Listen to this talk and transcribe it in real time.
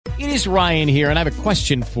It is Ryan here, and I have a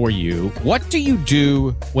question for you. What do you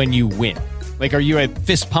do when you win? Like, are you a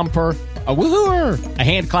fist pumper, a woohooer, a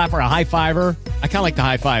hand clapper, a high fiver? I kind of like the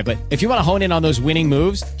high five, but if you want to hone in on those winning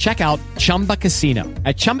moves, check out Chumba Casino.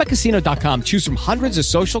 At ChumbaCasino.com, choose from hundreds of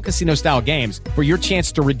social casino-style games for your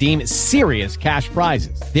chance to redeem serious cash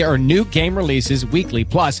prizes. There are new game releases weekly,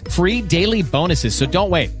 plus free daily bonuses. So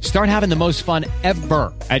don't wait. Start having the most fun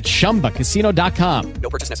ever at ChumbaCasino.com.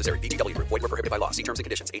 No purchase necessary. VGW Group. Void where prohibited by law. See terms and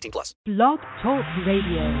conditions. 18 plus. Blog Talk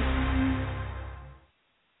Radio.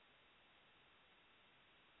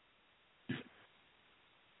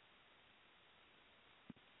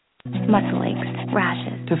 Muscle aches,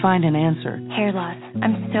 rashes. To find an answer. Hair loss.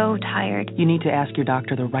 I'm so tired. You need to ask your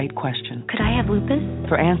doctor the right question. Could I have lupus?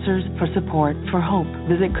 For answers, for support, for hope,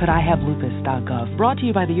 visit couldihavelupus.gov. Brought to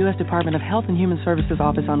you by the U.S. Department of Health and Human Services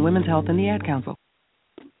Office on Women's Health and the Ad Council.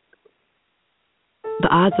 The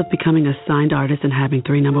odds of becoming a signed artist and having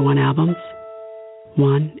 3 #1 albums?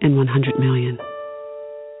 1 in 100 million.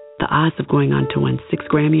 The odds of going on to win 6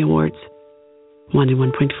 Grammy Awards? 1 in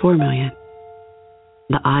 1.4 million.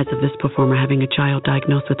 The odds of this performer having a child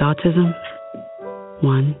diagnosed with autism?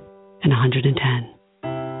 1 in 110.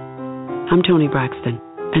 I'm Toni Braxton,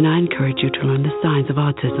 and I encourage you to learn the signs of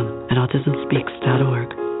autism at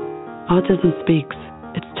autismspeaks.org. Autism Speaks.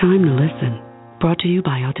 It's time to listen. Brought to you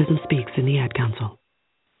by Autism Speaks and the Ad Council.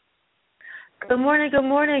 Good morning,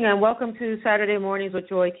 and welcome to Saturday Mornings with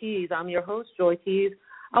Joy Keys. I'm your host, Joy Keys.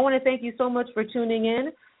 I want to thank you so much for tuning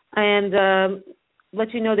in, and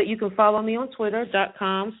let you know that you can follow me on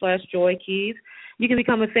Twitter.com/JoyKeys. You can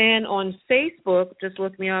become a fan on Facebook. Just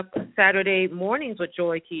look me up, Saturday Mornings with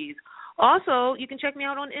Joy Keys. Also, you can check me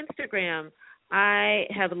out on Instagram. I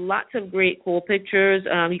have lots of great, cool pictures.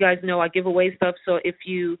 You guys know I give away stuff, so if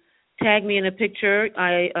you tag me in a picture,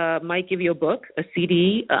 I might give you a book, a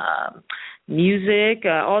CD, music,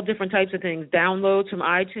 all different types of things, downloads from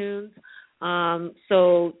iTunes.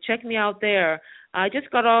 So check me out there. I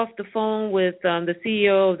just got off the phone with the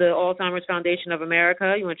CEO of the Alzheimer's Foundation of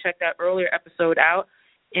America. You want to check that earlier episode out.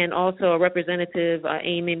 And also a representative,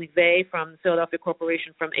 Amy McVeigh from the Philadelphia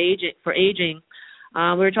Corporation for Aging.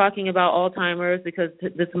 We were talking about Alzheimer's because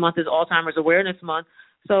this month is Alzheimer's Awareness Month.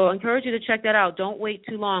 So I encourage you to check that out. Don't wait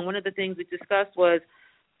too long. One of the things we discussed was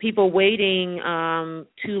people waiting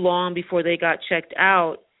too long before they got checked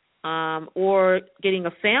out or getting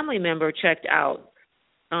a family member checked out.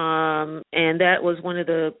 And that was one of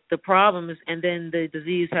the problems, and then the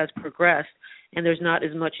disease has progressed, and there's not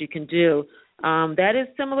as much you can do. That is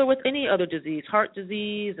similar with any other disease, heart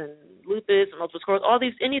disease and lupus and multiple sclerosis, all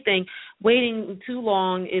these, anything. Waiting too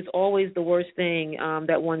long is always the worst thing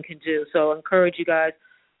that one can do. So I encourage you guys.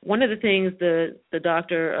 One of the things the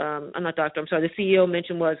CEO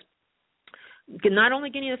mentioned was not only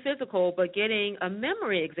getting a physical, but getting a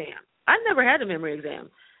memory exam. I've never had a memory exam.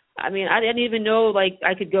 I mean, I didn't even know,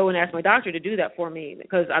 I could go and ask my doctor to do that for me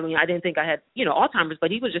because, I didn't think I had, Alzheimer's,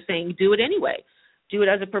 but he was just saying do it anyway. Do it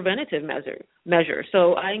as a preventative measure.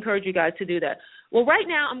 So I encourage you guys to do that. Well, right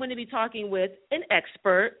now I'm going to be talking with an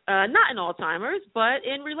expert, not in Alzheimer's, but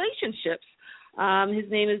in relationships. His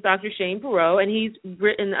name is Dr. Shane Perrault, and he's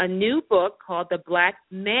written a new book called The Black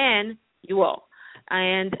Manual.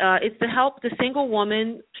 And it's to help the single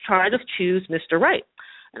woman try to choose Mr. Right.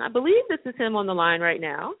 And I believe this is him on the line right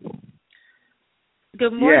now.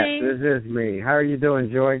 Good morning. Yes, this is me. How are you doing,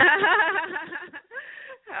 Joy?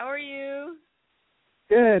 How are you?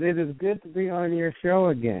 Good. It is good to be on your show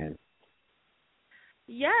again.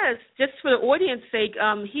 Yes, just for the audience's sake,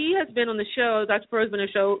 he has been on the show. Dr. Perrault's been on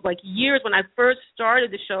the show years. When I first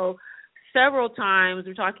started the show, several times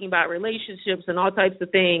we're talking about relationships and all types of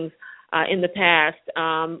things in the past.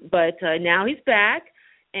 But now he's back.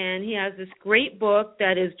 And he has this great book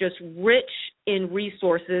that is just rich in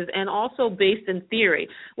resources and also based in theory,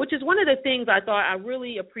 which is one of the things I thought I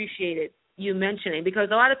really appreciated you mentioning, because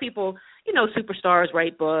a lot of people, superstars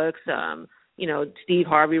write books. Steve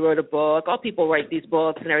Harvey wrote a book. All people write these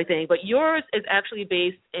books and everything. But yours is actually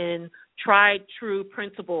based in tried, true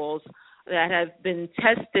principles that have been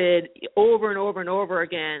tested over and over and over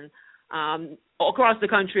again across the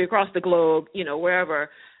country, across the globe, wherever.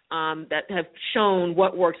 That have shown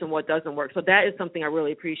what works and what doesn't work. So that is something I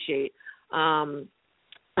really appreciate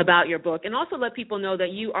about your book. And also let people know that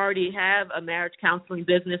you already have a marriage counseling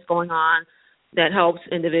business going on that helps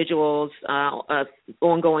individuals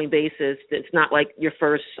ongoing basis. It's not like your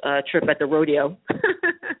first trip at the rodeo.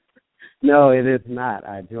 No, it is not,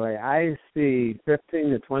 Joy. I see 15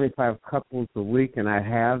 to 25 couples a week, and I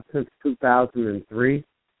have since 2003.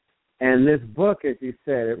 And this book, as you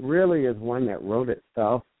said, it really is one that wrote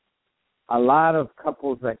itself. a lot of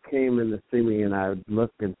couples that came in to see me, and I would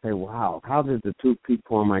look and say, wow, how did the two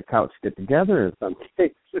people on my couch get together in some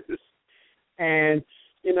cases? And,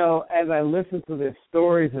 you know, as I listened to their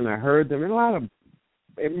stories and I heard them,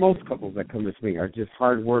 and most couples that come to me are just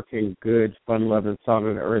hardworking, good, fun-loving,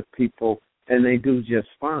 salt-of-the-earth people, and they do just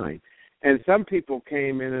fine. And some people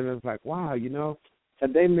came in and it was like, wow, you know,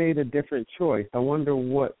 had they made a different choice, I wonder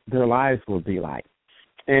what their lives would be like.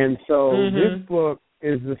 And so this book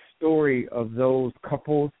is the story of those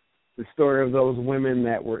couples, the story of those women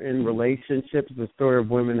that were in relationships, the story of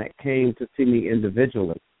women that came to see me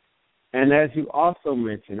individually. And as you also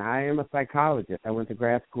mentioned, I am a psychologist. I went to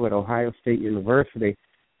grad school at Ohio State University,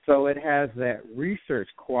 so it has that research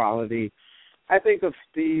quality. I think of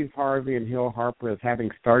Steve Harvey and Hill Harper as having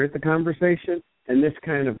started the conversation, and this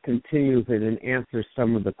kind of continues it and answers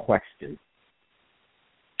some of the questions.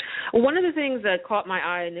 One of the things that caught my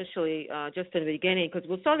eye initially, just in the beginning, because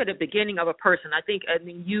we'll start at the beginning of a person. I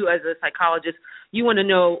mean, you as a psychologist, you want to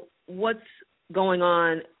know what's going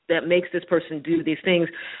on that makes this person do these things.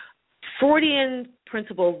 Freudian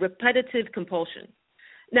principle, repetitive compulsion.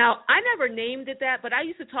 Now, I never named it that, but I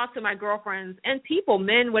used to talk to my girlfriends and people,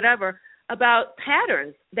 men, whatever, about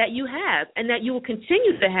patterns that you have and that you will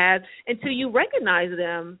continue to have until you recognize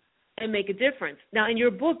them and make a difference. Now, in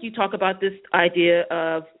your book, you talk about this idea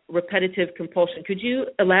of repetitive compulsion. Could you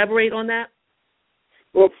elaborate on that?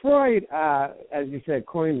 Well, Freud, as you said,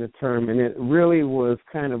 coined the term, and it really was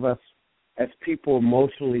kind of us as people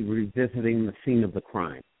emotionally revisiting the scene of the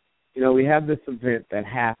crime. You know, we have this event that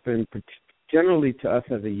happened generally to us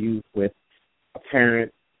as a youth with a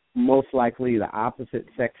parent, most likely the opposite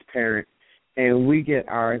sex parent, and we get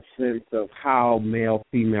our sense of how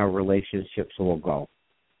male-female relationships will go.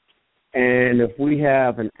 And if we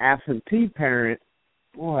have an absentee parent,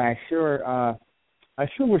 boy, I sure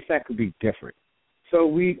wish that could be different. So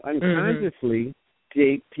we unconsciously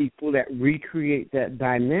date people that recreate that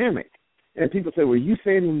dynamic. And people say, well, you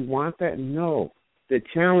saying we want that? No. The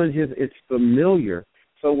challenge is it's familiar.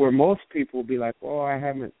 So where most people will be like, oh, I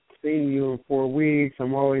haven't seen you in 4 weeks,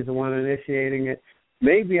 I'm always the one initiating it,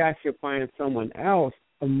 maybe I should find someone else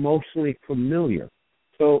emotionally familiar.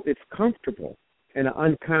 So it's comfortable in an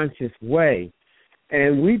unconscious way.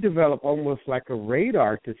 And we develop almost like a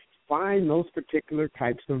radar to find those particular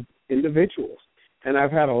types of individuals. And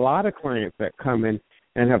I've had a lot of clients that come in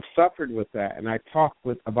and have suffered with that, and I talk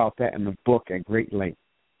about that in the book at great length.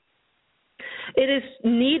 It is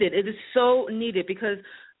needed. It is so needed because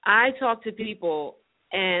I talk to people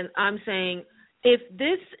and I'm saying, if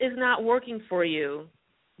this is not working for you,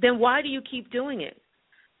 then why do you keep doing it?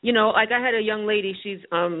 You know, like I had a young lady, she's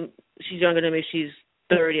younger than me, she's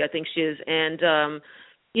 30, I think she is, and,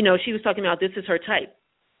 you know, she was talking about this is her type.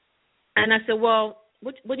 And I said, well,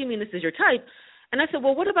 what do you mean this is your type? And I said,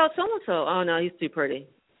 well, what about so-and-so? Oh, no, he's too pretty.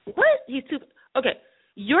 What? He's too – okay,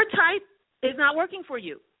 your type is not working for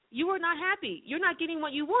you. You are not happy. You're not getting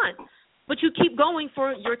what you want, but you keep going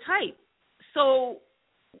for your type. So,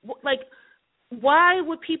 like, why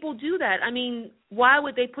would people do that? I mean, why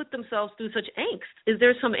would they put themselves through such angst? Is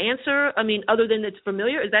there some answer? I mean, other than it's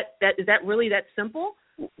familiar? Is that really that simple?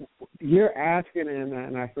 You're asking,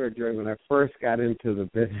 and I heard during when I first got into the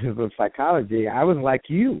business of psychology, I was like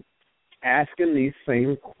you, asking these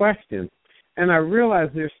same questions. And I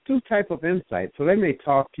realized there's two types of insights. So they may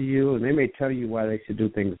talk to you and they may tell you why they should do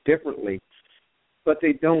things differently, but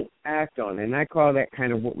they don't act on it. And I call that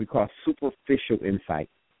kind of what we call superficial insight,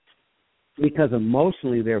 because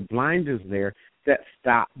emotionally there are blinders there that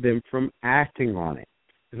stop them from acting on it.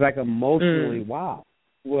 It's like emotionally, wow,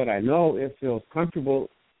 what I know, it feels comfortable.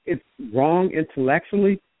 It's wrong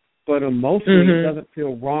intellectually, but emotionally it doesn't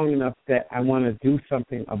feel wrong enough that I want to do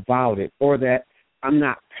something about it, or that I'm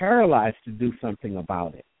not paralyzed to do something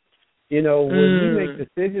about it. You know, when you make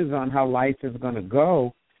decisions on how life is going to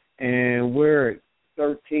go, and we're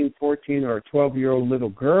 13, 14, or a 12-year-old little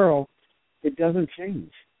girl, it doesn't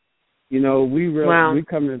change. You know, we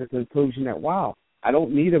come to the conclusion that, wow, I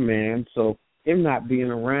don't need a man, so him not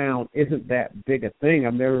being around isn't that big a thing.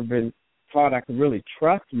 I've never been taught I could really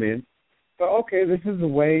trust men. But, okay, this is the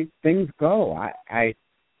way things go.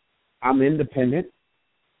 I'm independent.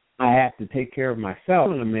 I have to take care of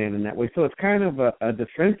myself and a man in that way. So it's kind of a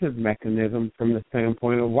defensive mechanism from the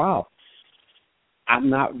standpoint of, wow,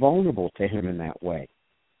 I'm not vulnerable to him in that way.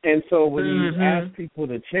 And so when you ask people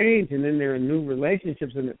to change and then they're in new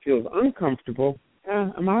relationships and it feels uncomfortable,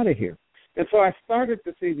 I'm out of here. And so I started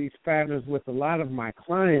to see these patterns with a lot of my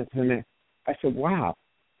clients, and I said, wow,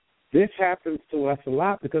 this happens to us a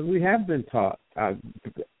lot because we have been taught,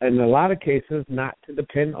 in a lot of cases, not to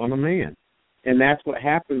depend on a man. And that's what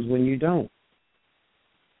happens when you don't.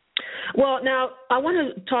 Well, now I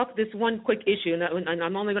want to talk this one quick issue, and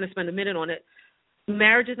I'm only going to spend a minute on it.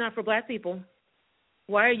 Marriage is not for black people.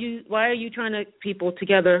 Why are you trying to people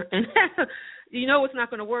together? And you know it's not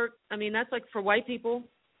going to work. I mean, that's like for white people.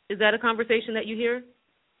 Is that a conversation that you hear?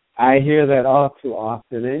 I hear that all too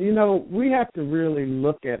often. And, you know, we have to really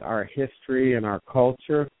look at our history and our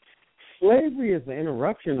culture. Slavery is the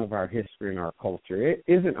interruption of our history and our culture. It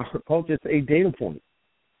isn't our culture. It's a data point.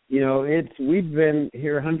 You know, we've been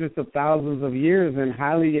here hundreds of thousands of years in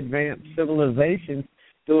highly advanced civilizations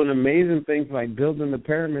doing amazing things like building the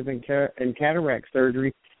pyramids and cataract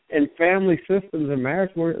surgery, and family systems and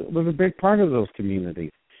marriage was a big part of those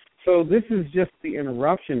communities. So this is just the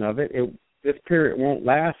interruption of it. This period won't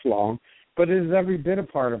last long, but it is every bit a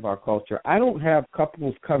part of our culture. I don't have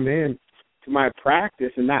couples come in to my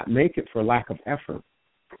practice and not make it for lack of effort.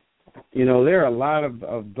 You know, there are a lot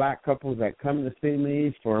of black couples that come to see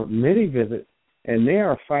me for many visits, and they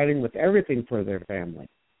are fighting with everything for their family.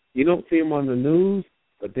 You don't see them on the news,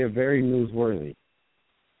 but they're very newsworthy.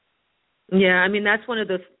 Yeah, I mean, that's one of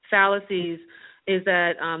the fallacies is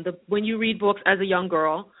that when you read books as a young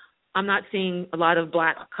girl, I'm not seeing a lot of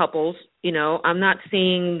black couples. You know, I'm not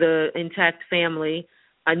seeing the intact family.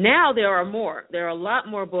 Now there are more. There are a lot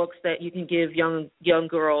more books that you can give young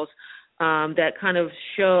girls that kind of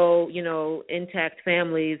show, you know, intact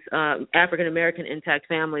families, African-American intact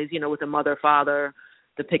families, you know, with a mother, father,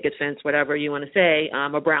 the picket fence, whatever you want to say,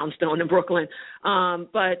 a brownstone in Brooklyn.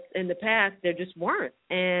 But in the past, there just weren't.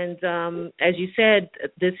 And as you said,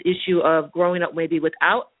 this issue of growing up maybe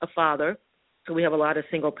without a father, so we have a lot of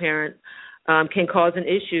single parent, can cause an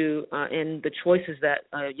issue in the choices that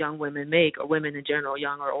young women make, or women in general,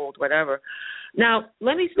 young or old, whatever. Now,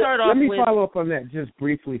 let me follow up on that just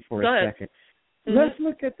briefly for a second. Mm-hmm. Let's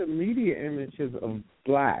look at the media images of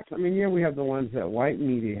blacks. I mean, yeah, we have the ones that white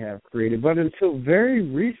media have created, but until very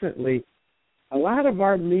recently, a lot of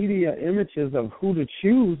our media images of who to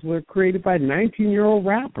choose were created by 19-year-old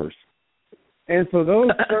rappers. And so those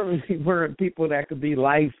certainly weren't people that could be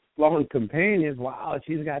lifelong companions. Wow,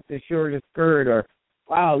 she's got the shortest skirt, or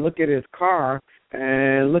wow, look at his car,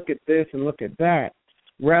 and look at this and look at that,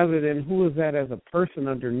 rather than who is that as a person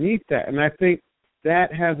underneath that. And I think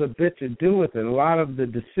that has a bit to do with it. A lot of the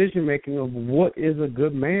decision-making of what is a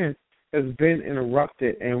good man has been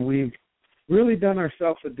interrupted, and we've really done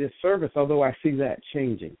ourselves a disservice, although I see that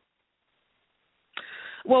changing.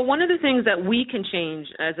 Well, one of the things that we can change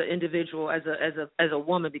as an individual, as a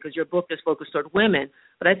woman, because your book is focused toward women,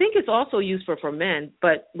 but I think it's also useful for men,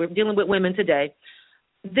 but we're dealing with women today.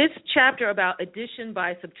 This chapter about addition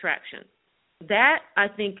by subtraction, that, I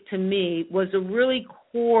think, to me, was a really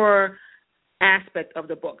core aspect of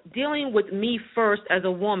the book. Dealing with me first as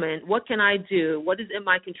a woman, what can I do? What is in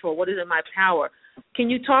my control? What is in my power?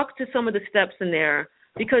 Can you talk to some of the steps in there?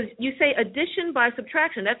 Because you say addition by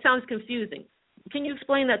subtraction. That sounds confusing. Can you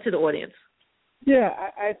explain that to the audience? Yeah,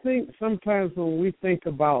 I think sometimes when we think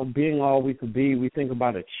about being all we could be, we think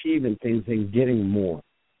about achieving things and getting more.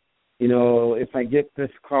 You know, if I get this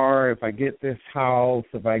car, if I get this house,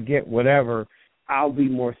 if I get whatever, I'll be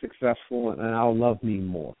more successful and I'll love me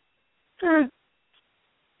more.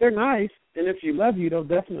 They're nice, and if you love you, they'll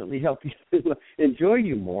definitely help you enjoy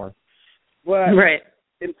you more. But right.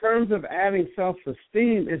 In terms of adding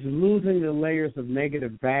self-esteem, it's losing the layers of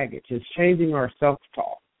negative baggage. It's changing our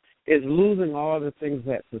self-talk. It's losing all the things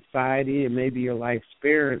that society and maybe your life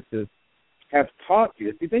experiences have taught you.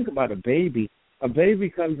 If you think about a baby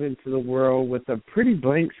comes into the world with a pretty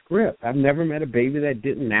blank script. I've never met a baby that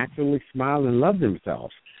didn't naturally smile and love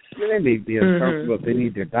themselves. I mean, they may be uncomfortable if they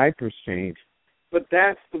need their diapers changed, but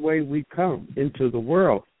that's the way we come into the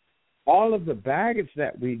world. All of the baggage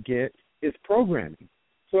that we get is programming.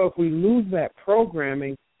 So if we lose that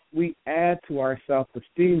programming, we add to our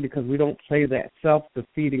self-esteem because we don't play that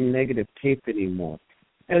self-defeating negative tape anymore.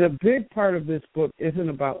 And a big part of this book isn't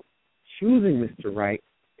about choosing Mr. Right.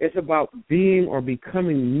 It's about being or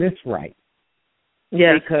becoming Miss Right.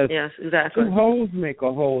 Yes, because exactly. 2 wholes make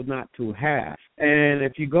a whole, not 2 halves. And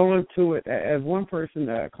if you go into it, as one person,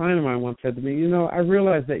 a client of mine once said to me, you know, I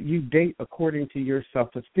realize that you date according to your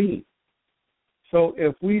self-esteem. So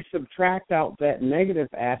if we subtract out that negative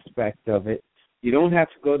aspect of it, you don't have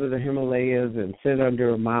to go to the Himalayas and sit under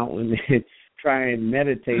a mountain and try and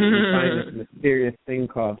meditate and find this mysterious thing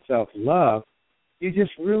called self-love. You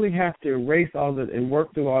just really have to erase all the and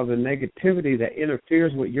work through all the negativity that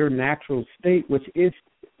interferes with your natural state, which is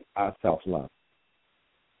self-love.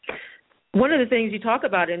 One of the things you talk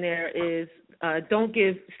about in there is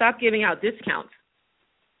stop giving out discounts.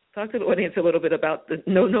 Talk to the audience a little bit about the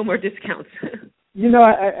no more discounts. You know,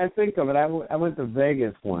 I think of it. I went to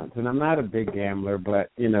Vegas once, and I'm not a big gambler, but,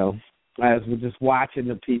 you know, I was just watching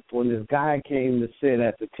the people, and this guy came to sit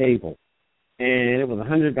at the table, and it was a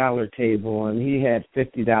 $100 table, and he had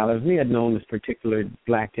 $50, and he had known this particular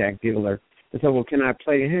blackjack dealer. And said, well, can I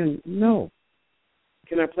play him? No.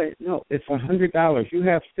 Can I play? No, it's $100. You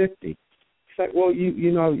have $50. It's like, well,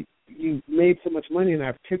 you know, you made so much money, and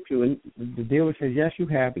I've tipped you. And the dealer says, yes, you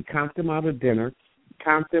have. He comped him out of dinner,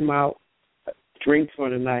 comped him out drinks for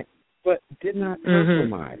the night, but did not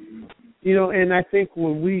compromise. You know, and I think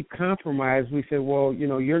when we compromise, we say, well, you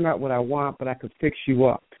know, you're not what I want, but I could fix you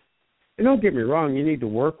up. And don't get me wrong, you need to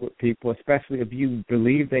work with people, especially if you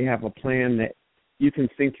believe they have a plan that you can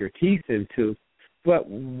sink your teeth into. But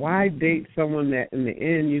why date someone that in the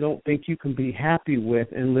end you don't think you can be happy with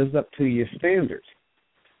and lives up to your standards?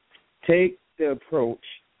 Take the approach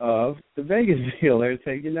of the Vegas dealer and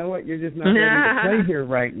say, you know what, you're just not ready to play here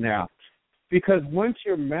right now. Because once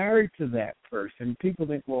you're married to that person, people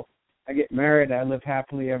think, well, I get married, I live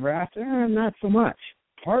happily ever after. Not so much.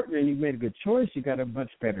 Partnering, you've made a good choice, you got a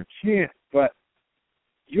much better chance. But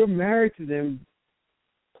you're married to them.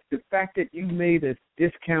 The fact that you made a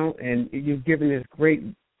discount and you've given this great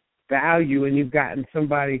value and you've gotten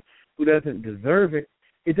somebody who doesn't deserve it,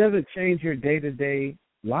 it doesn't change your day-to-day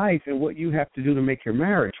life and what you have to do to make your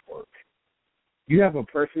marriage work. You have a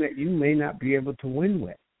person that you may not be able to win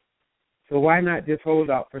with. So why not just hold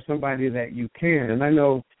out for somebody that you can? And I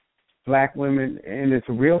know black women, and it's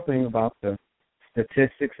a real thing about the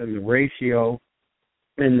statistics and the ratio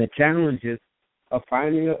and the challenges of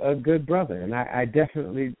finding a good brother. And I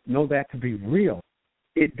definitely know that to be real.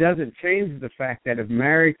 It doesn't change the fact that if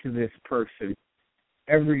married to this person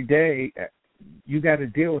every day, you got to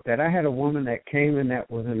deal with that. I had a woman that came in that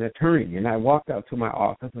was an attorney, and I walked out to my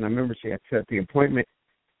office, and I remember she had set the appointment.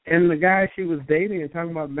 And the guy she was dating and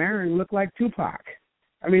talking about marrying looked like Tupac.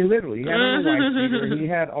 I mean, literally, he had a white beater, he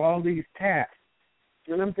had all these tats.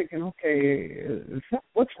 And I'm thinking, okay,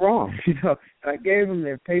 what's wrong? You know, I gave him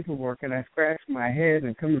their paperwork, and I scratched my head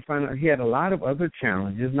and come to find out he had a lot of other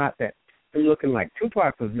challenges. Not that him looking like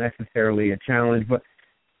Tupac was necessarily a challenge, but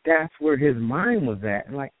that's where his mind was at.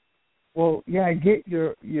 And like, well, yeah, I get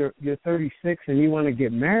you're 36 and you want to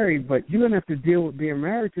get married, but you're going to have to deal with being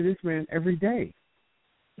married to this man every day.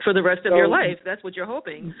 For the rest of your life. That's what you're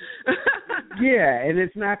hoping. Yeah, and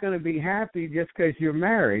it's not going to be happy just because you're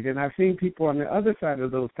married. And I've seen people on the other side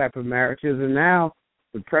of those type of marriages, and now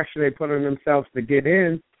the pressure they put on themselves to get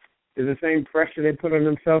in is the same pressure they put on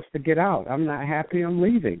themselves to get out. I'm not happy, I'm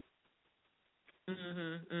leaving.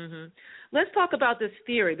 Let's talk about this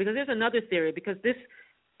theory, because there's another theory, because this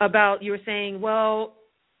about, you were saying, well,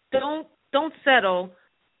 don't settle,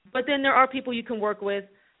 but then there are people you can work with.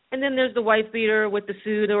 And then there's the wife beater with the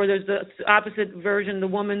suit, or there's the opposite version. The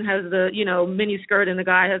woman has the, you know, mini skirt and the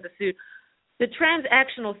guy has the suit. The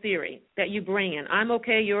transactional theory that you bring in, I'm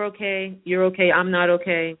okay, you're okay, I'm not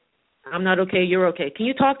okay, you're okay. Can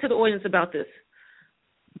you talk to the audience about this?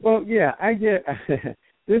 Well, yeah, I get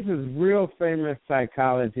this is real famous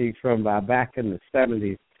psychology from back in the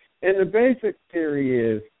 70s. And the basic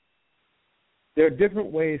theory is there are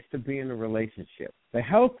different ways to be in a relationship. The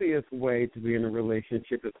healthiest way to be in a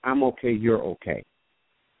relationship is I'm okay, you're okay.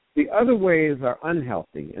 The other ways are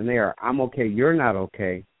unhealthy, and they are I'm okay, you're not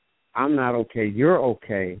okay, I'm not okay, you're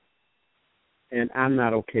okay, and I'm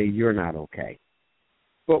not okay, you're not okay.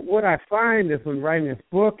 But what I find is when writing this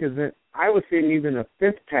book is that I was seeing even a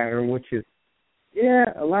fifth pattern, which is, yeah,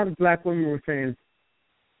 a lot of black women were saying,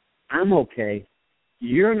 I'm okay,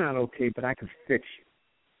 you're not okay, but I can fix you.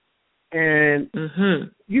 And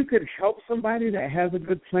you could help somebody that has a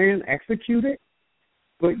good plan execute it,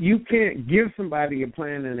 but you can't give somebody a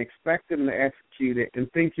plan and expect them to execute it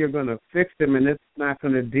and think you're going to fix them, and it's not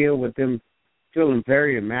going to deal with them feeling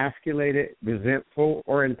very emasculated, resentful,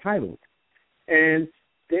 or entitled. And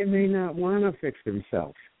they may not want to fix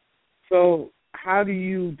themselves. So how do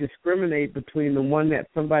you discriminate between the one that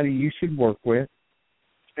somebody you should work with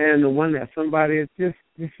and the one that somebody is this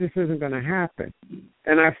just isn't going to happen?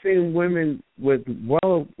 And I've seen women with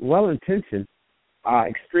well-intentioned,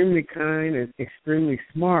 extremely kind and extremely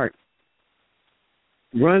smart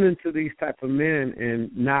run into these type of men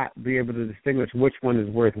and not be able to distinguish which one is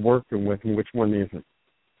worth working with and which one isn't.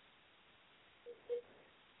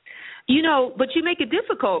 You know, but you make it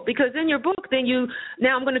difficult, because in your book,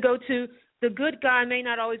 now I'm going to go to the good guy may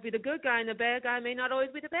not always be the good guy and the bad guy may not always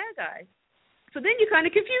be the bad guy. So then you kind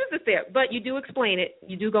of confuse us there, but you do explain it.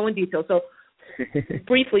 You do go in detail. So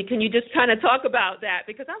briefly, can you just kind of talk about that?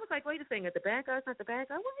 Because I was like, wait a second, the bad guy's not the bad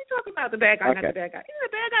guy? What are you talking about, the bad guy, not the bad guy? Isn't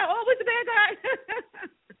the bad guy always the bad guy?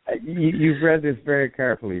 You've read this very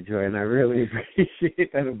carefully, Joy, and I really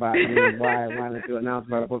appreciate that about you and why I wanted to announce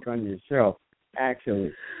my book on your show,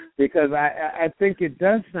 actually, because I think it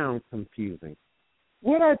does sound confusing.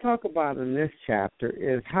 What I talk about in this chapter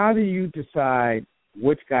is how do you decide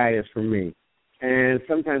which guy is for me? And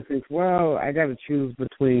sometimes think, well, I got to choose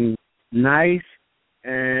between nice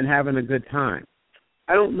and having a good time.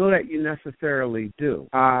 I don't know that you necessarily do.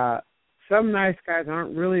 Some nice guys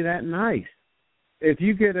aren't really that nice. If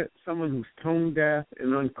you get someone who's tone deaf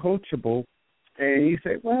and uncoachable, and you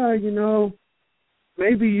say, well,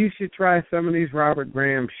 maybe you should try some of these Robert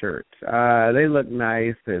Graham shirts. They look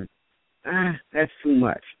nice, and that's too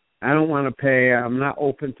much. I don't want to pay. I'm not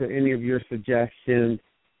open to any of your suggestions.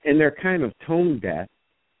 And they're kind of tone deaf.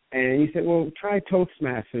 And you say, well, try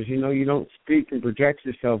Toastmasters. You don't speak and project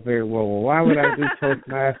yourself very well. Well, why would I do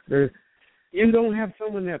Toastmasters? You don't have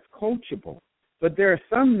someone that's coachable. But there are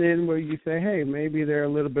some men where you say, hey, maybe they're a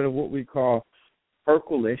little bit of what we call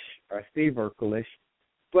Urkel-ish or Steve Urkel-ish,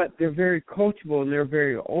 but they're very coachable and they're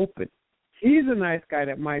very open. He's a nice guy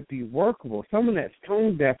that might be workable. Someone that's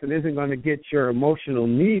tone deaf and isn't going to get your emotional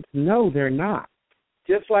needs, no, they're not.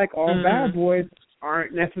 Just like all bad boys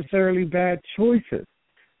aren't necessarily bad choices.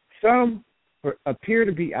 Some appear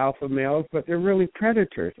to be alpha males, but they're really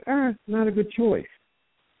predators. Not a good choice.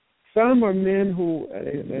 Some are men who, as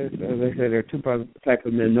I said, there are two types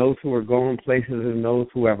of men, those who are going places and those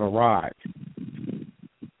who have arrived.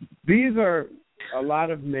 These are a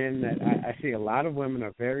lot of men that I see a lot of women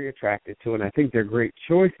are very attracted to, and I think they're great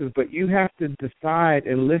choices, but you have to decide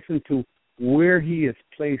and listen to where he has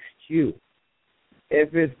placed you.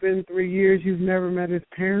 If it's been 3 years, you've never met his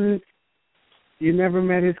parents, you never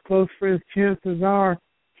met his close friends, chances are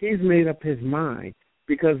he's made up his mind.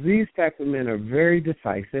 Because these types of men are very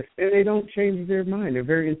decisive, and they don't change their mind. They're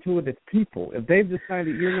very intuitive people. If they've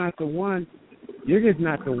decided you're not the one, you're just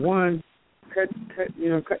not the one. Cut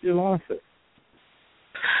your losses.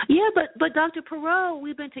 Yeah, but Dr. Perrault,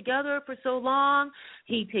 we've been together for so long.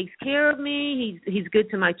 He takes care of me. He's good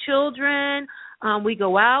to my children. We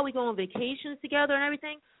go out. We go on vacations together and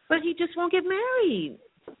everything. But he just won't get married.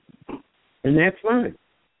 And that's fine.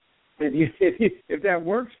 If that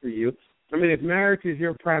works for you. I mean, if marriage is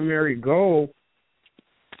your primary goal,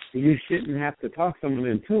 you shouldn't have to talk someone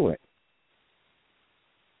into it.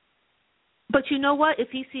 But you know what? If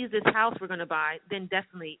he sees this house we're going to buy, then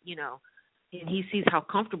definitely, and he sees how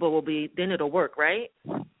comfortable we'll be, then it'll work, right?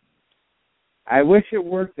 I wish it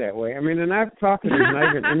worked that way. I mean, and I've talked to these men.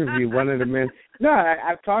 I even interviewed one of the men. No,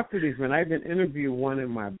 I've talked to these men. I even interviewed one in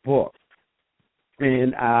my book.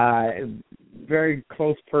 And very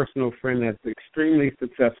close personal friend that's extremely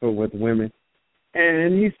successful with women.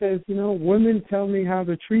 And he says, women tell me how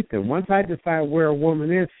to treat them. Once I decide where a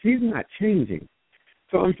woman is, she's not changing.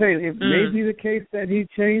 So I'm saying it may be the case that he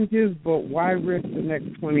changes, but why risk the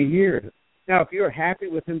next 20 years? Now, if you're happy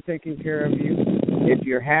with him taking care of you, if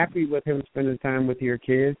you're happy with him spending time with your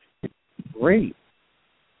kids, great.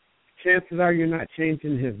 Chances are you're not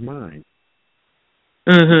changing his mind.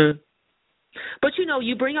 Mm-hmm. But,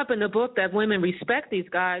 you bring up in the book that women respect these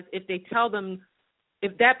guys if they tell them,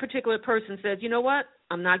 if that particular person says, you know what,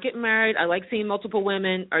 I'm not getting married, I like seeing multiple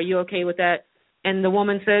women, are you okay with that? And the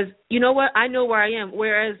woman says, you know what, I know where I am.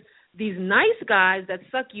 Whereas these nice guys that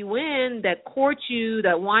suck you in, that court you,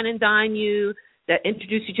 that wine and dine you, that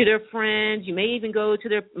introduce you to their friends, you may even go to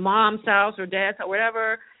their mom's house or dad's house,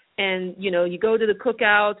 whatever, and, you go to the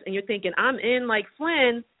cookouts and you're thinking, I'm in like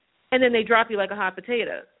Flynn, and then they drop you like a hot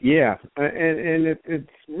potato. Yeah, and it's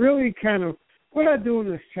really kind of what I do in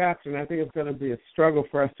this chapter, and I think it's going to be a struggle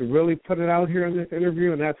for us to really put it out here in this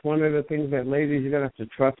interview, and that's one of the things that, ladies, you're going to have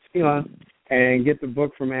to trust me on and get the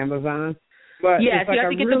book from Amazon. But yes, like you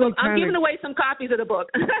have to get the book. I'm giving away some copies of the book.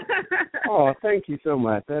 Oh, thank you so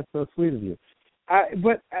much. That's so sweet of you.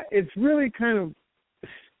 But it's really kind of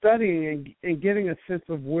studying and getting a sense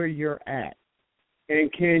of where you're at. And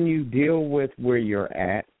can you deal with where you're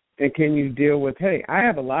at? And can you deal with, hey, I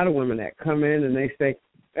have a lot of women that come in and they say,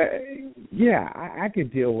 I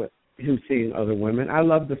could deal with him seeing other women. I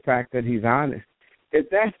love the fact that he's honest. If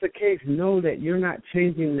that's the case, know that you're not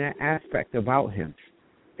changing that aspect about him.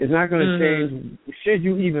 It's not going to change should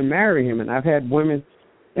you even marry him. And I've had women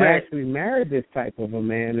that actually married this type of a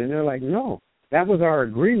man, and they're like, no, that was our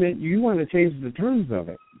agreement. You want to change the terms of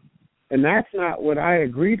it. And that's not what I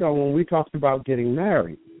agreed on when we talked about getting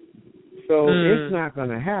married. So it's not going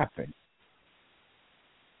to happen.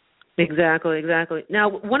 Exactly. Now,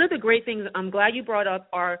 one of the great things I'm glad you brought up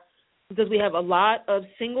are because we have a lot of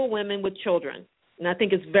single women with children, and I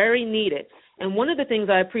think it's very needed. And one of the things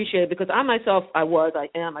I appreciate, because I am,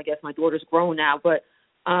 I guess my daughter's grown now, but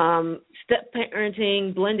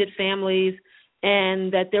step-parenting, blended families,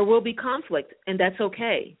 and that there will be conflict, and that's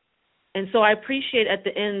okay. And so I appreciate at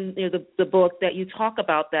the end, the book that you talk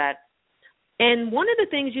about that. And one of the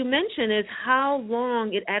things you mention is how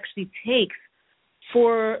long it actually takes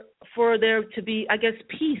for there to be, I guess,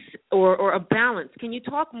 peace or a balance. Can you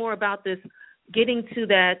talk more about this, getting to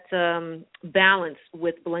that balance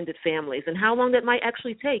with blended families, and how long that might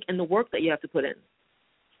actually take and the work that you have to put in?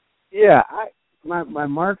 Yeah, my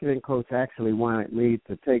marketing coach actually wanted me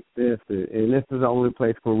to take this, and this is the only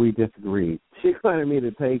place where we disagreed. She wanted me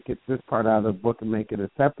to take this part out of the book and make it a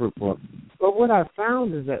separate book. But what I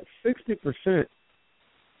found is that 60%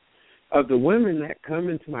 of the women that come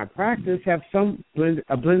into my practice have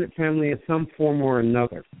a blended family in some form or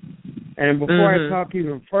another. And before I talk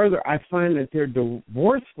even further, I find that their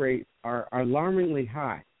divorce rates are alarmingly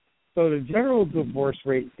high. So the general divorce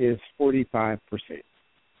rate is 45%,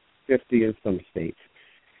 50% in some states.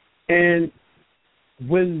 And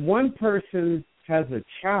when one person has a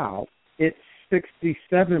child, it's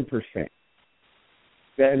 67%.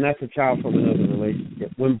 And that's a child from another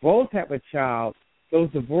relationship. When both have a child, those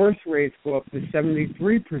divorce rates go up to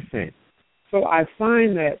 73%. So I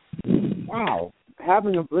find that, wow,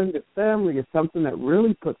 having a blended family is something that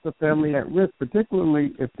really puts the family at risk,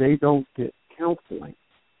 particularly if they don't get counseling.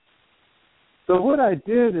 So what I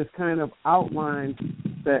did is kind of outline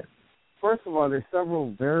that, first of all, there's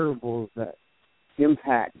several variables that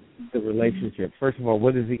impact the relationship. First of all,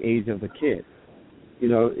 what is the age of the kid?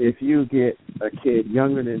 If you get a kid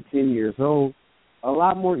younger than 10 years old, a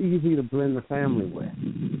lot more easy to blend the family with.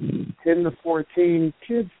 10 to 14,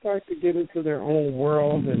 kids start to get into their own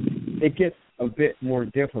world, and it gets a bit more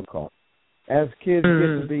difficult. As kids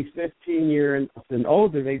get to be 15 years and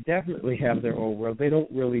older, they definitely have their own world. They don't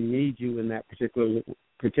really need you in that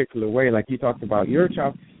particular way. Like you talked about, your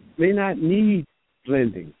child may not need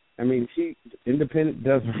blending. I mean, she independent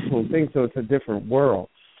does her own thing, so it's a different world.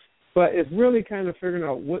 But it's really kind of figuring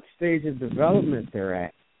out what stage of development they're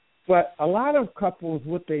at. But a lot of couples,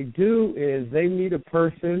 what they do is they meet a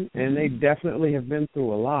person, and they definitely have been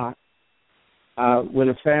through a lot. When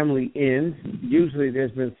a family ends, usually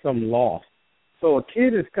there's been some loss. So a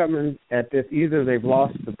kid is coming at this, either they've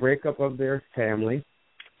lost the breakup of their family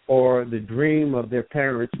or the dream of their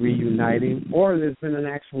parents reuniting, or there's been an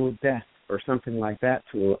actual death or something like that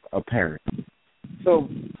to a parent. So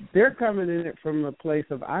they're coming in it from a place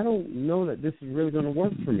of, I don't know that this is really going to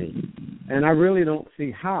work for me, and I really don't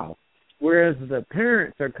see how. Whereas the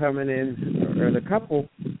parents are coming in, or the couple,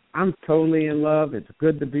 I'm totally in love. It's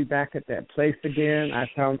good to be back at that place again. I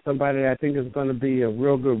found somebody that I think is going to be a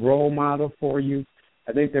real good role model for you.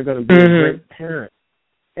 I think they're going to be a great parent.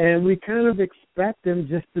 And we kind of expect them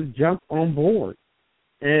just to jump on board.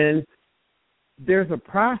 And there's a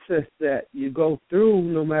process that you go through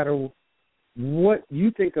no matter what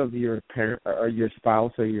you think of your parent or your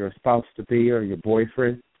spouse or your spouse-to-be or your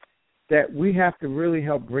boyfriend, that we have to really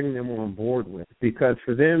help bring them on board with. Because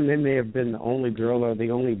for them, they may have been the only girl or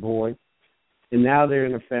the only boy, and now they're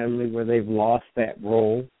in a family where they've lost that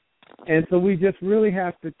role. And so we just really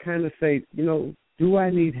have to kind of say, do I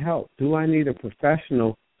need help? Do I need a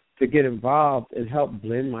professional to get involved and help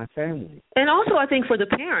blend my family? And also, I think for the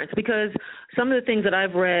parents, because some of the things that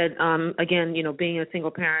I've read, again, being a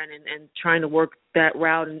single parent and trying to work that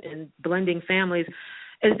route and blending families,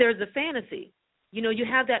 is there's a fantasy. You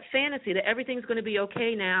have that fantasy that everything's going to be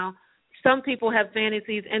okay now. Some people have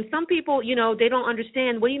fantasies, and some people, they don't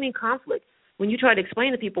understand. What do you mean conflict? When you try to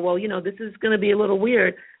explain to people, well, this is going to be a little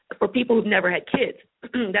weird for people who've never had kids.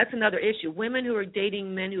 That's another issue. Women who are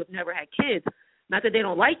dating men who have never had kids, not that they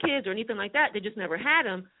don't like kids or anything like that, they just never had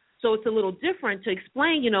them. So it's a little different to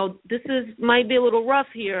explain, this might be a little rough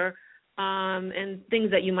here, and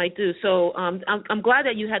things that you might do. So I'm glad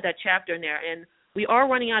that you had that chapter in there. And we are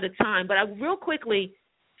running out of time, but real quickly,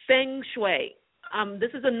 Feng Shui. This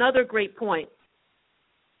is another great point.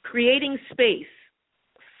 Creating space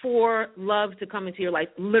for love to come into your life,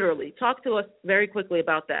 literally. Talk to us very quickly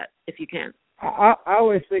about that, if you can. I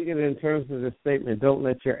always think it in terms of the statement, don't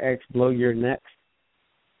let your ex blow your next.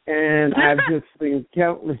 And I've just seen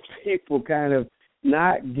countless people kind of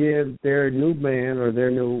not give their new man or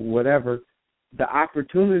their new whatever the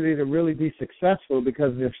opportunity to really be successful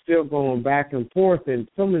because they're still going back and forth, and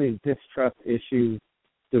so many distrust issues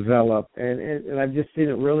develop. And I've just seen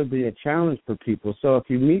it really be a challenge for people. So if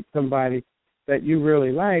you meet somebody that you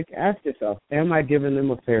really like, ask yourself, am I giving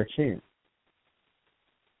them a fair chance?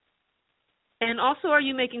 And also, are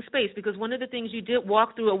you making space? Because one of the things you did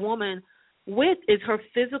walk through a woman with is her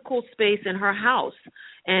physical space in her house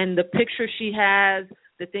and the picture she has,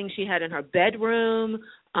 the things she had in her bedroom,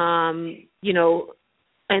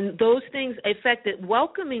 And those things affected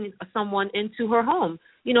welcoming someone into her home.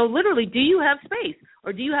 You know, literally, do you have space?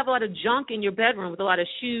 Or do you have a lot of junk in your bedroom with a lot of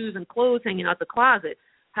shoes and clothes hanging out the closet?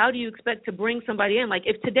 How do you expect to bring somebody in? Like,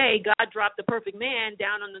 if today God dropped the perfect man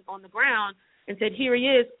down on the ground and said, here he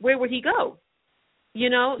is, where would he go? You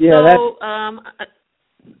know? Yeah, so,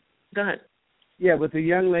 go ahead. Yeah, with the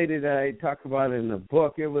young lady that I talk about in the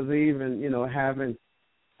book, it was even, having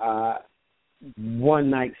one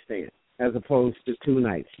night stand as opposed to two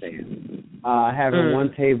night stands. Having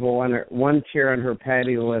one chair on her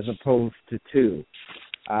patio as opposed to two.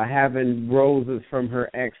 Having roses from her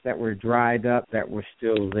ex that were dried up that were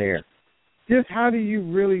still there. Just how do you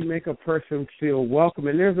really make a person feel welcome?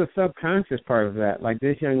 And there's a subconscious part of that. Like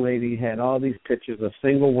this young lady had all these pictures of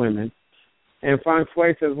single women, and Feng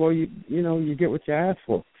Shui says, well, you get what you ask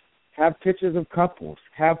for. Have pictures of couples.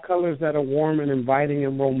 Have colors that are warm and inviting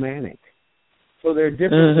and romantic. So there are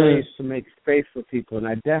different ways to make space for people, and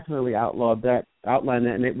I definitely outline that,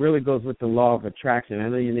 and it really goes with the law of attraction. I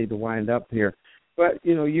know you need to wind up here, but,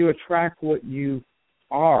 you attract what you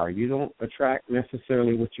are. You don't attract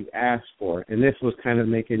necessarily what you ask for, and this was kind of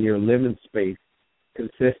making your living space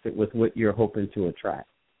consistent with what you're hoping to attract.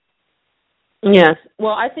 Yes.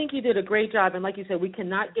 Well, I think you did a great job, and like you said, we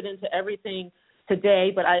cannot get into everything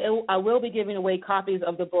today, but I will be giving away copies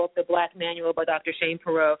of the book, The Black Manual by Dr. Shane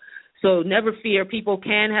Perrault. So never fear, people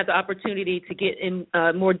can have the opportunity to get in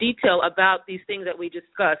more detail about these things that we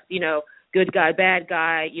discussed, good guy, bad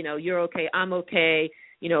guy, you're okay, I'm okay,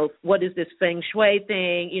 what is this feng shui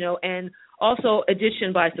thing, and also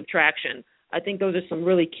addition by subtraction. I think those are some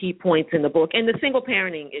really key points in the book. And the single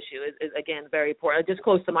parenting issue is again, very important. It's just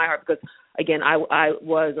close to my heart because, again, I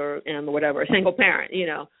was or am or whatever, a single parent,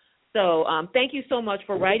 So thank you so much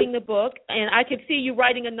for writing the book. And I could see you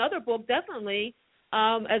writing another book, definitely,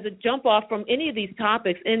 as a jump off from any of these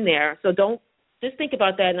topics in there. So just think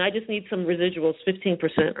about that. And I just need some residuals, 15%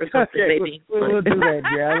 or something, okay, maybe. We'll do that,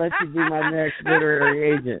 yeah. I'll let you be my next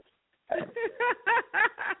literary agent.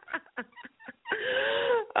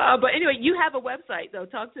 But anyway, you have a website, though.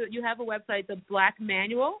 You have a website,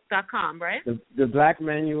 theblackmanual.com, right?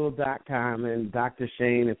 Theblackmanual.com, and Dr.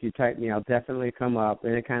 Shane, if you type me, I'll definitely come up,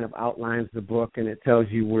 and it kind of outlines the book, and it tells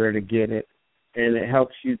you where to get it, and it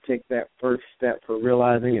helps you take that first step for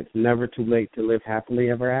realizing it's never too late to live happily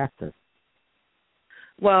ever after.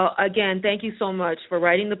 Well, again, thank you so much for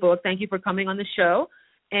writing the book. Thank you for coming on the show,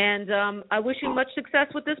 and I wish you much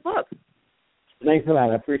success with this book. Thanks a lot.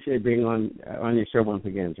 I appreciate being on your show once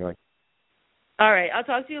again, Joy. All right. I'll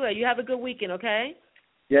talk to you later. You have a good weekend, okay?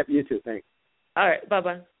 Yep, you too. Thanks. All right.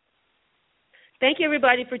 Bye-bye. Thank you,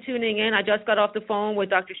 everybody, for tuning in. I just got off the phone with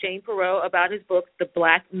Dr. Shane Perrault about his book, The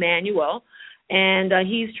Black Manual, and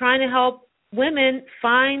he's trying to help women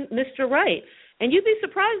find Mr. Right. And you'd be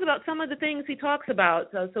surprised about some of the things he talks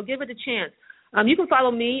about, so give it a chance. You can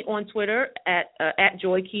follow me on Twitter at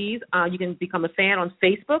Joy Keys. You can become a fan on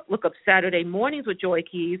Facebook. Look up Saturday Mornings with Joy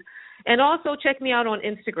Keys. And also check me out on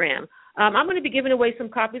Instagram. I'm going to be giving away some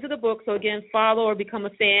copies of the book. So, again, follow or become a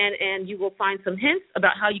fan, and you will find some hints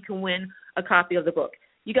about how you can win a copy of the book.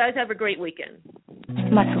 You guys have a great weekend.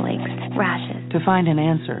 Muscle aches, rashes. To find an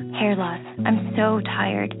answer, Hair loss. I'm so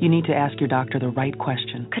tired. you need to ask your doctor the right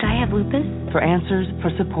question. Could I have lupus? For answers, for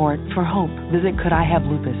support, for hope, visit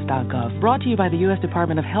couldihavelupus.gov. Brought to you by the U.S.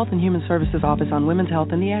 Department of Health and Human Services Office on Women's Health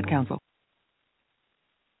and the Ad Council.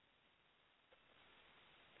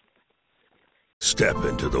 Step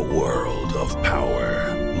into the world of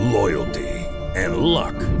power, loyalty, and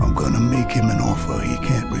luck. I'm gonna make him an offer he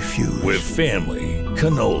can't refuse. With family,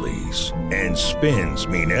 cannolis, and spins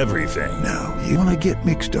mean everything. Now, you wanna get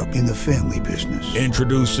mixed up in the family business.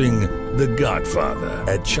 Introducing The Godfather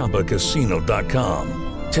at ChumbaCasino.com.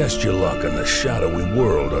 Test your luck in the shadowy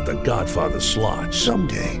world of The Godfather slot.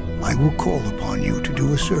 Someday, I will call upon you to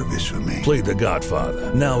do a service for me. Play The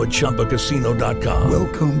Godfather now at ChumbaCasino.com.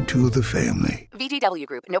 Welcome to the family. VGW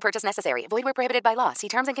Group. No purchase necessary. Void where prohibited by law. See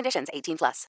terms and conditions. 18+.